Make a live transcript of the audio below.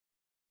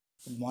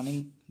Good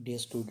morning, dear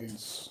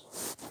students.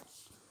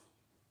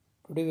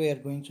 Today we are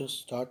going to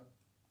start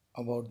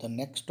about the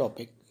next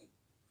topic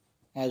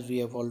as we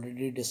have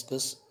already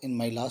discussed in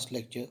my last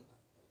lecture,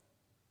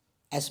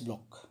 S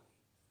block.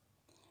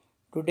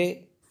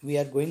 Today we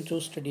are going to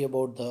study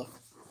about the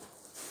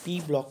P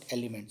block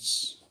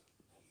elements.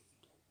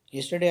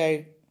 Yesterday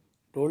I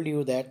told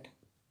you that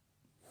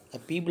the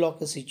P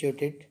block is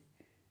situated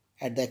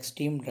at the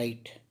extreme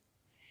right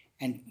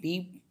and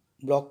P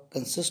block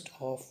consists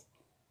of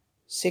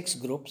 6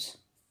 groups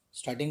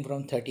starting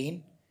from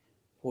 13,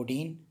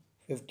 14,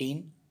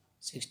 15,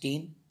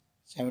 16,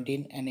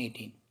 17 and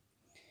 18.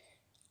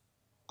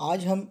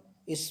 आज हम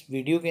इस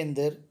video के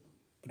अंदर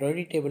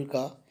priority table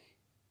का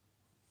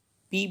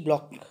P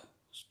block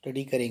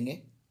study करेंगे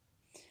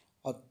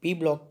और P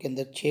block के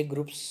अंदर 6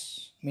 ग्रुप्स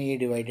में ये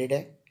डिवाइडेड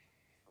है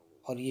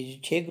और ये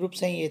जो 6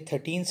 ग्रुप्स हैं ये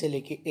 13 से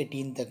लेके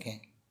 18 तक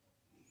हैं।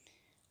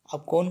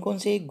 अब कौन कौन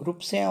से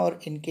ग्रुप्स हैं और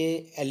इनके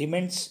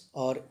एलिमेंट्स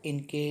और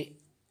इनके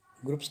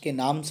ग्रुप्स के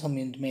नाम्स हम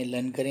इनमें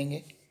लर्न करेंगे।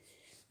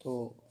 तो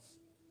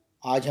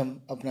आज हम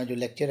अपना जो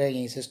लेक्चर है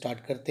यहीं से स्टार्ट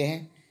करते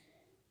हैं।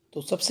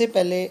 तो सबसे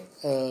पहले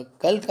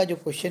कल का जो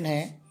क्वेश्चन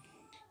है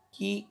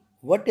कि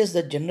what is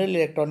the general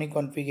electronic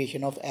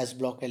configuration of S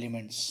block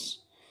elements.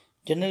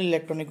 General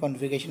electronic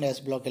configuration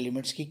S block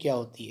elements की क्या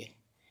होती है।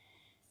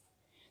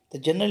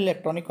 The general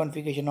electronic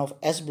configuration of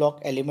S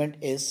block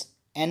element is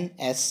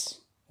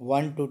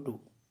NS1 to 2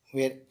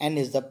 where n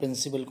is the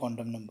principal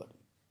quantum number.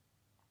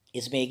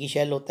 इसमें एक ही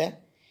shell होता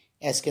है।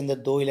 S के अंदर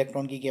 2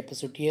 इलेक्ट्रॉन की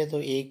कैपेसिटी है, तो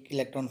एक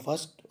इलेक्ट्रॉन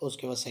फर्स्ट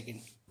उसके बाद सेकेंड,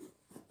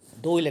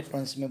 2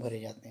 इलेक्ट्रॉन इसमें भरे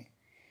जाते हैं।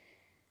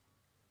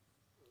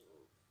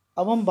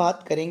 अब हम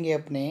बात करेंगे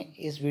अपने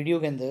इस वीडियो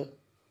के अंदर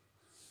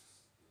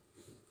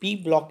P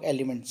block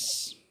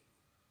elements.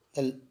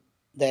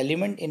 The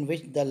element in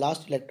which the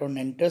last electron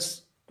enters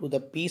to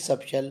the P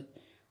subshell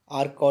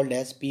are called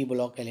as P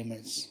block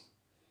elements.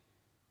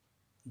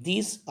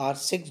 These are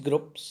 6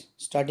 groups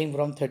starting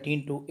from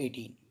 13 to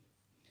 18।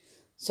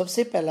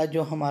 सबसे पहला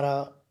जो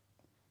हमारा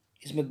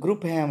इसमें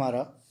ग्रुप है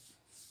हमारा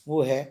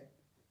वो है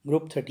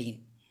ग्रुप 13।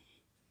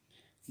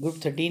 ग्रुप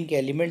 13 के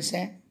एलिमेंट्स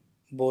हैं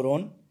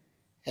बोरोन,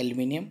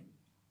 एल्युमिनियम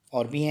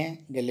और भी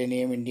हैं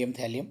गैलेनियम, इंडियम,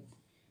 थैलियम,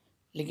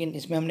 लेकिन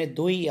इसमें हमने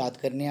 2 ही याद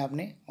करने हैं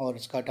आपने और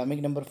इसका एटॉमिक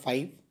नंबर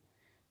 5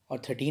 और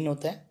 13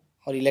 होता है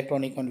और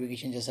इलेक्ट्रॉनिक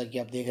कॉन्फ़िगरेशन जैसा कि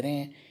आप देख रहे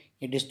हैं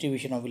ये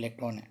डिस्ट्रीब्यूशन ऑफ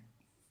इलेक्ट्रॉन है।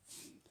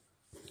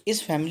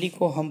 इस फैमिली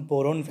को हम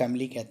बोरोन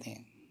फैमिली कहते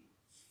हैं।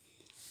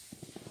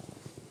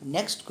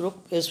 नेक्स्ट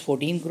ग्रुप इज़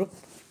 14 ग्रुप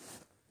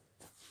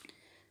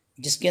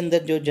जिसके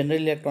अंदर जो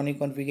जनरल इलेक्ट्रॉनिक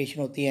कॉन्फ़िगरेशन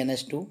होती है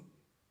NS2,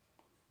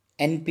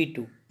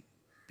 NP2।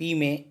 P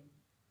में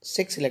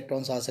 6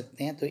 इलेक्ट्रॉन्स आ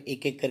सकते हैं, तो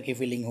एक एक करके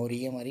फिलिंग हो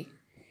रही है हमारी।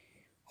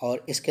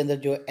 और इसके अंदर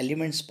जो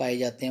एलिमेंट्स पाए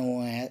जाते हैं वो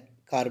हैं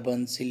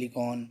carbon,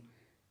 silicon,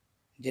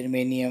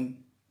 germanium,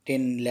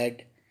 tin,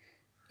 lead.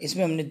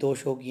 इसमें हमने 2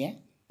 शो किए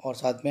हैं और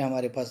साथ में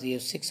हमारे पास ये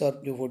 6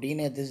 और जो 14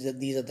 है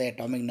these are the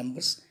atomic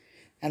numbers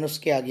and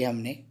उसके आगे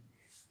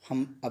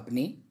हम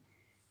अपनी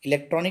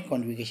इलेक्ट्रॉनिक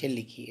कॉन्फ़िगरेशन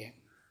लिखी है।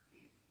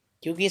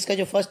 क्योंकि इसका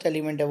जो फर्स्ट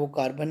एलिमेंट है वो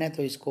कार्बन है,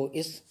 तो इसको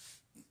इस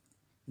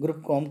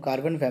ग्रुप को हम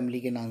कार्बन फैमिली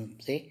के नाम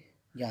से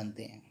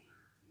जानते हैं।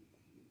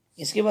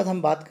 इसके बाद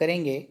हम बात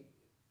करेंगे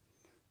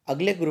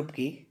अगले ग्रुप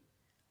की।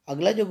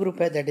 अगला जो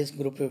ग्रुप है that is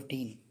group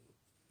 15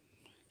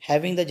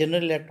 having the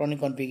general electronic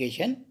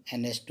configuration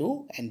NS2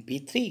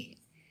 NP3।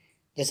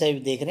 जैसा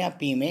आप देख रहे हैं,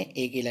 P में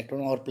एक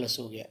इलेक्ट्रॉन और प्लस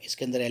हो गया।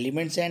 इसके अंदर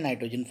एलिमेंट्स हैं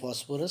नाइट्रोजन,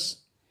 फॉस्फोरस।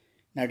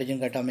 नाइट्रोजन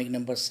का एटॉमिक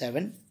नंबर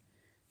 7,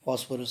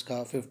 फॉस्फोरस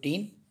का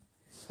 15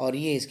 और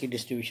ये इसकी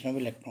डिस्ट्रीब्यूशन ऑफ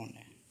इलेक्ट्रॉन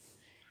है।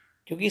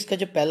 क्योंकि इसका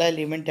जो पहला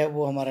एलिमेंट है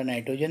वो हमारा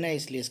नाइट्रोजन है,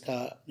 इसलिए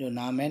इसका जो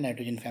नाम है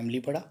नाइट्रोजन फैमिली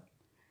पड़ा।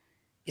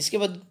 इसके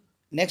बाद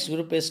next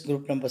group is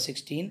group number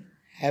 16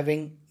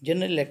 having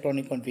general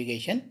electronic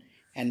configuration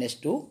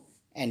NS2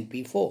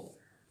 NP4।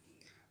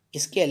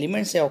 इसके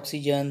एलिमेंट्स है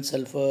ऑक्सीजन,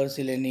 सल्फर,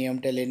 सिलेनियम,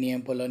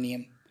 टेलेनियम,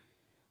 पोलोनियम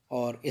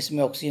और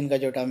इसमें ऑक्सीजन का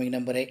जो एटॉमिक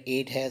नंबर है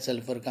 8 है,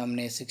 सल्फर का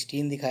हमने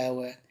 16 दिखाया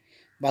हुआ है,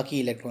 बाकी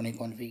इलेक्ट्रॉनिक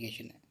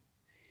कॉन्फ़िगरेशन है।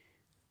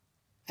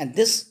 And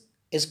this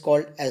is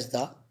called as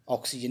the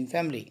oxygen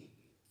family,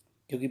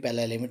 क्योंकि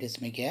पहला एलिमेंट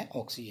इसमें क्या है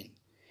ऑक्सीजन।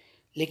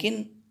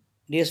 लेकिन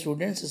डियर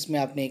स्टूडेंट्स, इसमें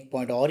आपने एक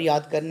पॉइंट और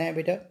याद करना है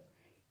बेटा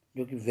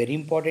जो कि वेरी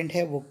इंपॉर्टेंट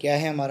है। वो क्या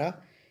है हमारा,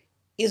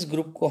 इस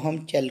ग्रुप को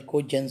हम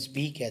चैल्कोजेंस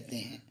भी कहते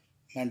हैं।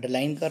 मैं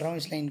अंडरलाइन कर रहा हूँ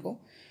इस लाइन को,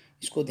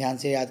 इसको ध्यान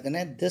से याद करना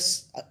है। दिस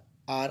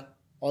आर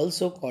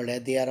ऑल्सो कॉल्ड है,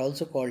 they are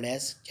also called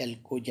as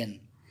चैल्कोजन।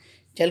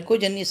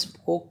 चैल्कोजन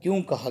इसको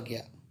क्यों कहा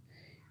गया,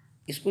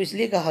 इसको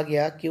इसलिए कहा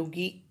गया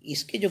क्योंकि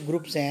इसके जो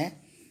ग्रुप्स हैं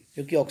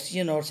जो कि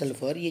ऑक्सीजन और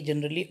सल्फ़र, ये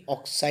जनरली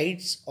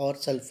ऑक्साइड्स और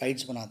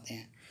सल्फाइड्स बनाते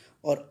हैं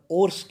और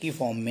ओर्स की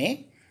फॉर्म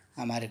में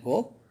हमारे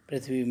को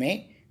पृथ्वी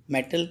में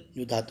मेटल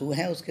जो धातु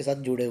हैं उसके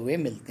साथ जुड़े हुए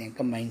मिलते हैं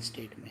कंबाइंड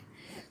स्टेट में।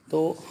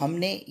 तो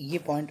हमने ये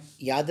पॉइंट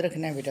याद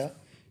रखना है बेटा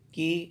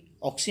कि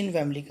ऑक्सीजन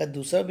फैमिली का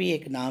दूसरा भी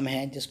एक नाम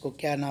है जिसको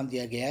क्या नाम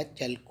दिया गया है,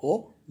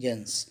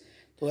 चैल्कोजेंस।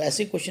 तो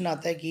ऐसे क्वेश्चन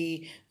आता है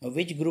कि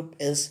विच ग्रुप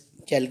इज़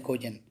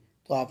चैल्कोजन,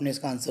 तो आपने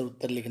इसका आंसर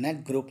उत्तर लिखना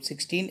है group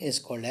 16 is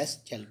called as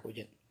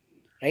चैल्कोजन,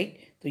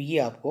 right. तो ये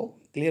आपको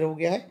क्लियर हो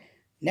गया है।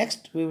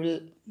 Next we will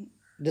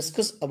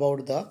discuss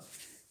about the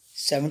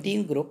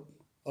 17 group,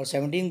 और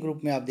 17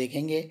 ग्रुप में आप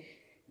देखेंगे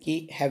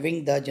कि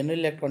having the general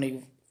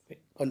electronic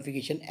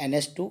configuration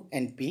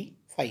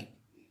NH2NP5।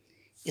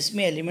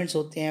 इसमें एलिमेंट्स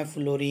होते हैं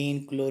फ्लोरीन,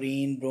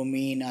 क्लोरीन,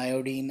 ब्रोमीन,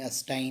 आयोडीन,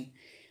 एस्टाइन,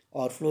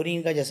 और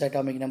फ्लोरीन का जैसा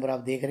एटॉमिक नंबर आप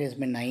देख रहे हैं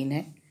इसमें 9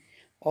 है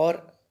और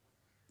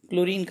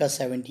क्लोरीन का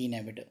 17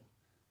 है बेटा।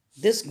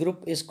 This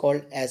group is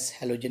called as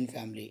halogen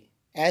family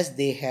as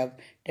they have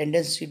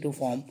tendency to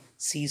form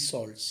C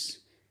salts,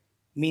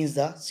 means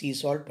the C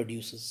salt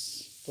producers.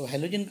 तो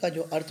हेलोजन का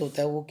जो अर्थ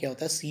होता है वो क्या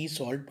होता है, सी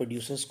सॉल्ट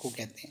प्रोड्यूसर्स को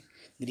कहते हैं,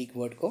 ग्रीक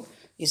वर्ड को।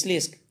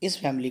 इसलिए इस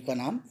फैमिली का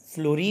नाम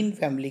फ्लोरीन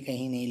फैमिली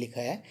कहीं नहीं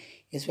लिखा है,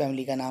 इस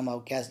फैमिली का नाम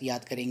आप क्या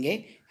याद करेंगे,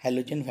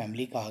 हेलोजन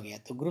फैमिली कहा गया।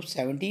 तो ग्रुप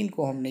 17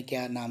 को हमने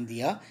क्या नाम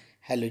दिया,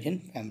 हेलोजन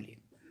फैमिली।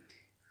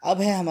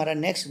 अब है हमारा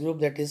next group,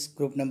 that is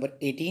group number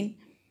 18,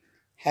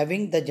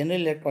 having the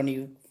general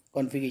electronic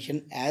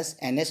configuration as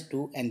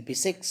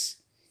NH2NP6,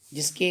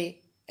 जिसके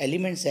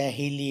एलिमेंट्स है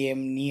helium,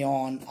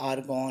 neon,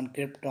 argon,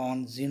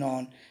 krypton,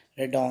 xenon,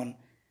 radon,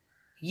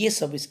 ये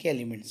सब इसके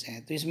एलिमेंट्स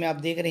हैं। तो इसमें आप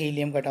देख रहे हैं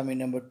हीलियम का एटॉमिक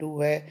नंबर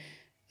 2 है,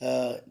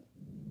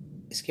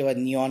 इसके बाद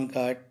नियॉन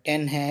का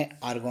 10 है,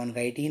 आर्गॉन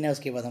का 18 है,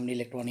 उसके बाद हमने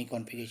इलेक्ट्रॉनिक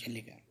कॉन्फ़िगरेशन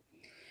लिखा।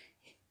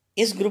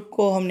 इस ग्रुप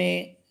को हमने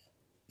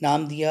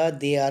नाम दिया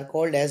they are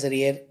called as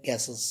rare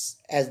gases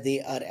as they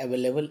are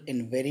available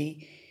in very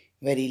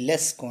very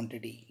less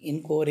quantity.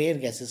 इनको रेयर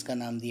गैसेस का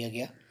नाम दिया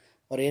गया,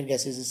 और रेयर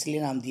गैसेस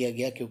इसलिए नाम दिया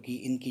गया क्योंकि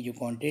इनकी जो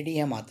क्वांटिटी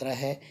है, मात्रा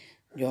है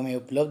जो हमें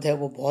उपलब्ध है,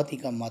 वो बहुत ही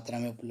कम मात्रा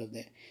में उपलब्ध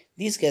है।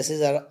 These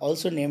gases are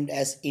also named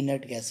as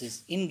inert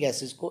gases. In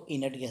gases को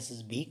इनर्ट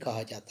गैसेस भी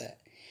कहा जाता है।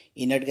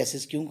 इनर्ट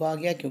गैसेस क्यों कहा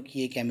गया, क्योंकि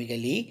ये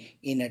केमिकली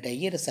इनर्ट है,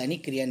 ये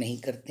रासायनिक क्रिया नहीं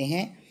करते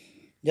हैं।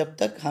 जब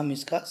तक हम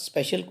इसका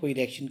स्पेशल कोई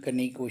रिएक्शन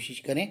करने की कोशिश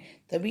करें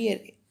तभी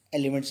ये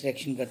एलिमेंट्स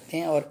रिएक्शन करते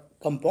हैं, और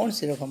कंपाउंड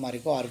सिर्फ हमारे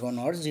को आर्गॉन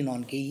और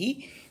जीनॉन के ही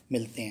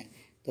मिलते हैं।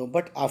 तो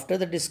but after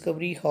the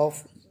discovery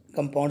of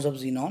compounds of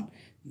xenon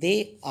they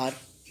are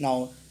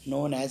now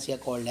known as या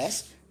कॉल्ड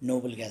एज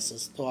नोबल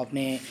गैसेस। तो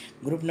आपने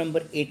ग्रुप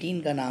नंबर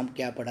 18 का नाम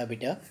क्या पढ़ा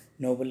बेटा,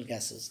 नोबल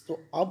गैसेस। तो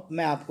अब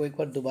मैं आपको एक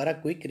बार दोबारा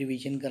क्विक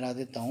रिवीजन करा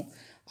देता हूँ।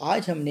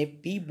 आज हमने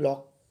पी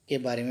ब्लॉक के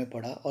बारे में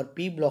पढ़ा, और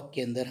पी ब्लॉक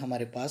के अंदर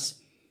हमारे पास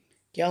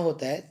क्या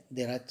होता है,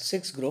 देयर आर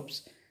 6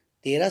 ग्रुप्स,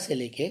 13 से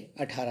लेके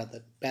 18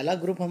 तक। पहला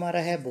ग्रुप हमारा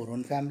है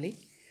बोरोन फैमिली,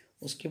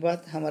 उसके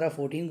बाद हमारा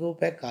 14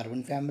 ग्रुप है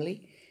कार्बन फैमिली,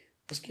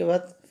 उसके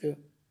बाद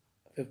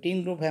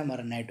 15 ग्रुप है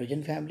हमारा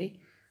नाइट्रोजन फैमिली,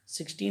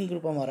 16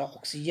 ग्रुप हमारा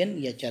ऑक्सीजन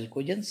या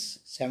चैल्कोजन्स,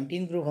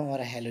 17 ग्रुप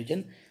हमारा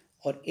हेलोजन,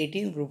 और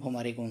 18 ग्रुप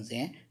हमारे कौन से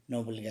हैं,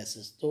 नोबल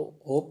गैसेस। तो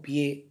होप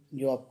ये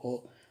जो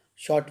आपको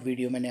शॉर्ट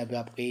वीडियो मैंने अभी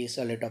आपके इस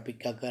वाले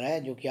टॉपिक का करा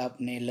है, जो कि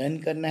आपने लर्न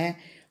करना है,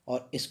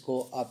 और इसको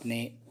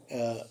आपने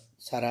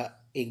सारा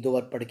एक दो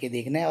बार पढ़ के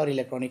देखना है, और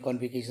इलेक्ट्रॉनिक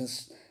कॉन्फ़िगरेशंस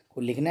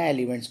को लिखना है,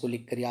 एलिमेंट्स को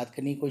लिख कर याद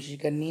करने की कोशिश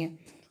करनी है।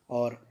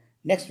 और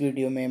नेक्स्ट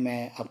वीडियो में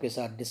मैं आपके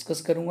साथ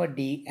डिस्कस करूँगा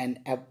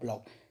DNF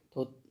ब्लॉक।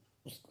 तो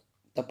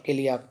तब के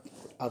लिए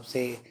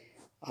आपसे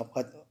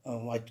आपका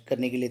वॉच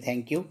करने के लिए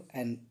थैंक यू,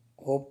 एंड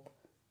होप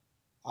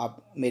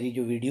आप मेरी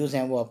जो वीडियोस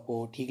हैं वो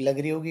आपको ठीक लग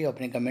रही होगी।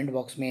 अपने कमेंट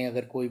बॉक्स में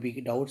अगर कोई भी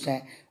डाउट्स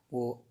हैं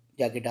वो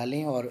जाके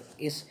डालें, और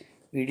इस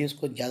वीडियोस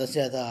को ज़्यादा से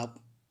ज़्यादा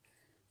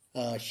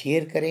आप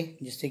शेयर करें,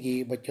 जिससे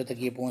कि बच्चों तक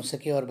ये पहुंच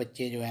सके, और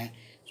बच्चे जो हैं,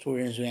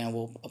 स्टूडेंट्स जो हैं,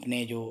 वो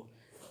अपने जो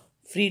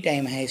फ्री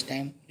टाइम है इस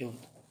टाइम जो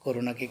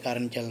कोरोना के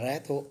कारण चल रहा है,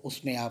 तो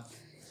उसमें आप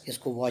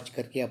इसको वॉच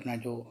करके अपना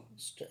जो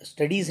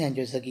स्टडीज़ हैं,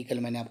 जैसा कि कल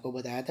मैंने आपको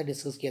बताया था,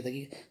 डिस्कस किया था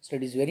कि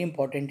स्टडीज़ वेरी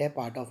इंपॉर्टेंट है,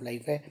 पार्ट ऑफ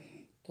लाइफ है,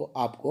 तो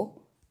आपको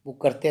वो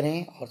करते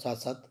रहें और साथ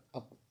साथ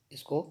आप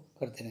इसको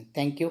करते रहें।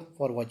 Thank you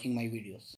for watching my videos.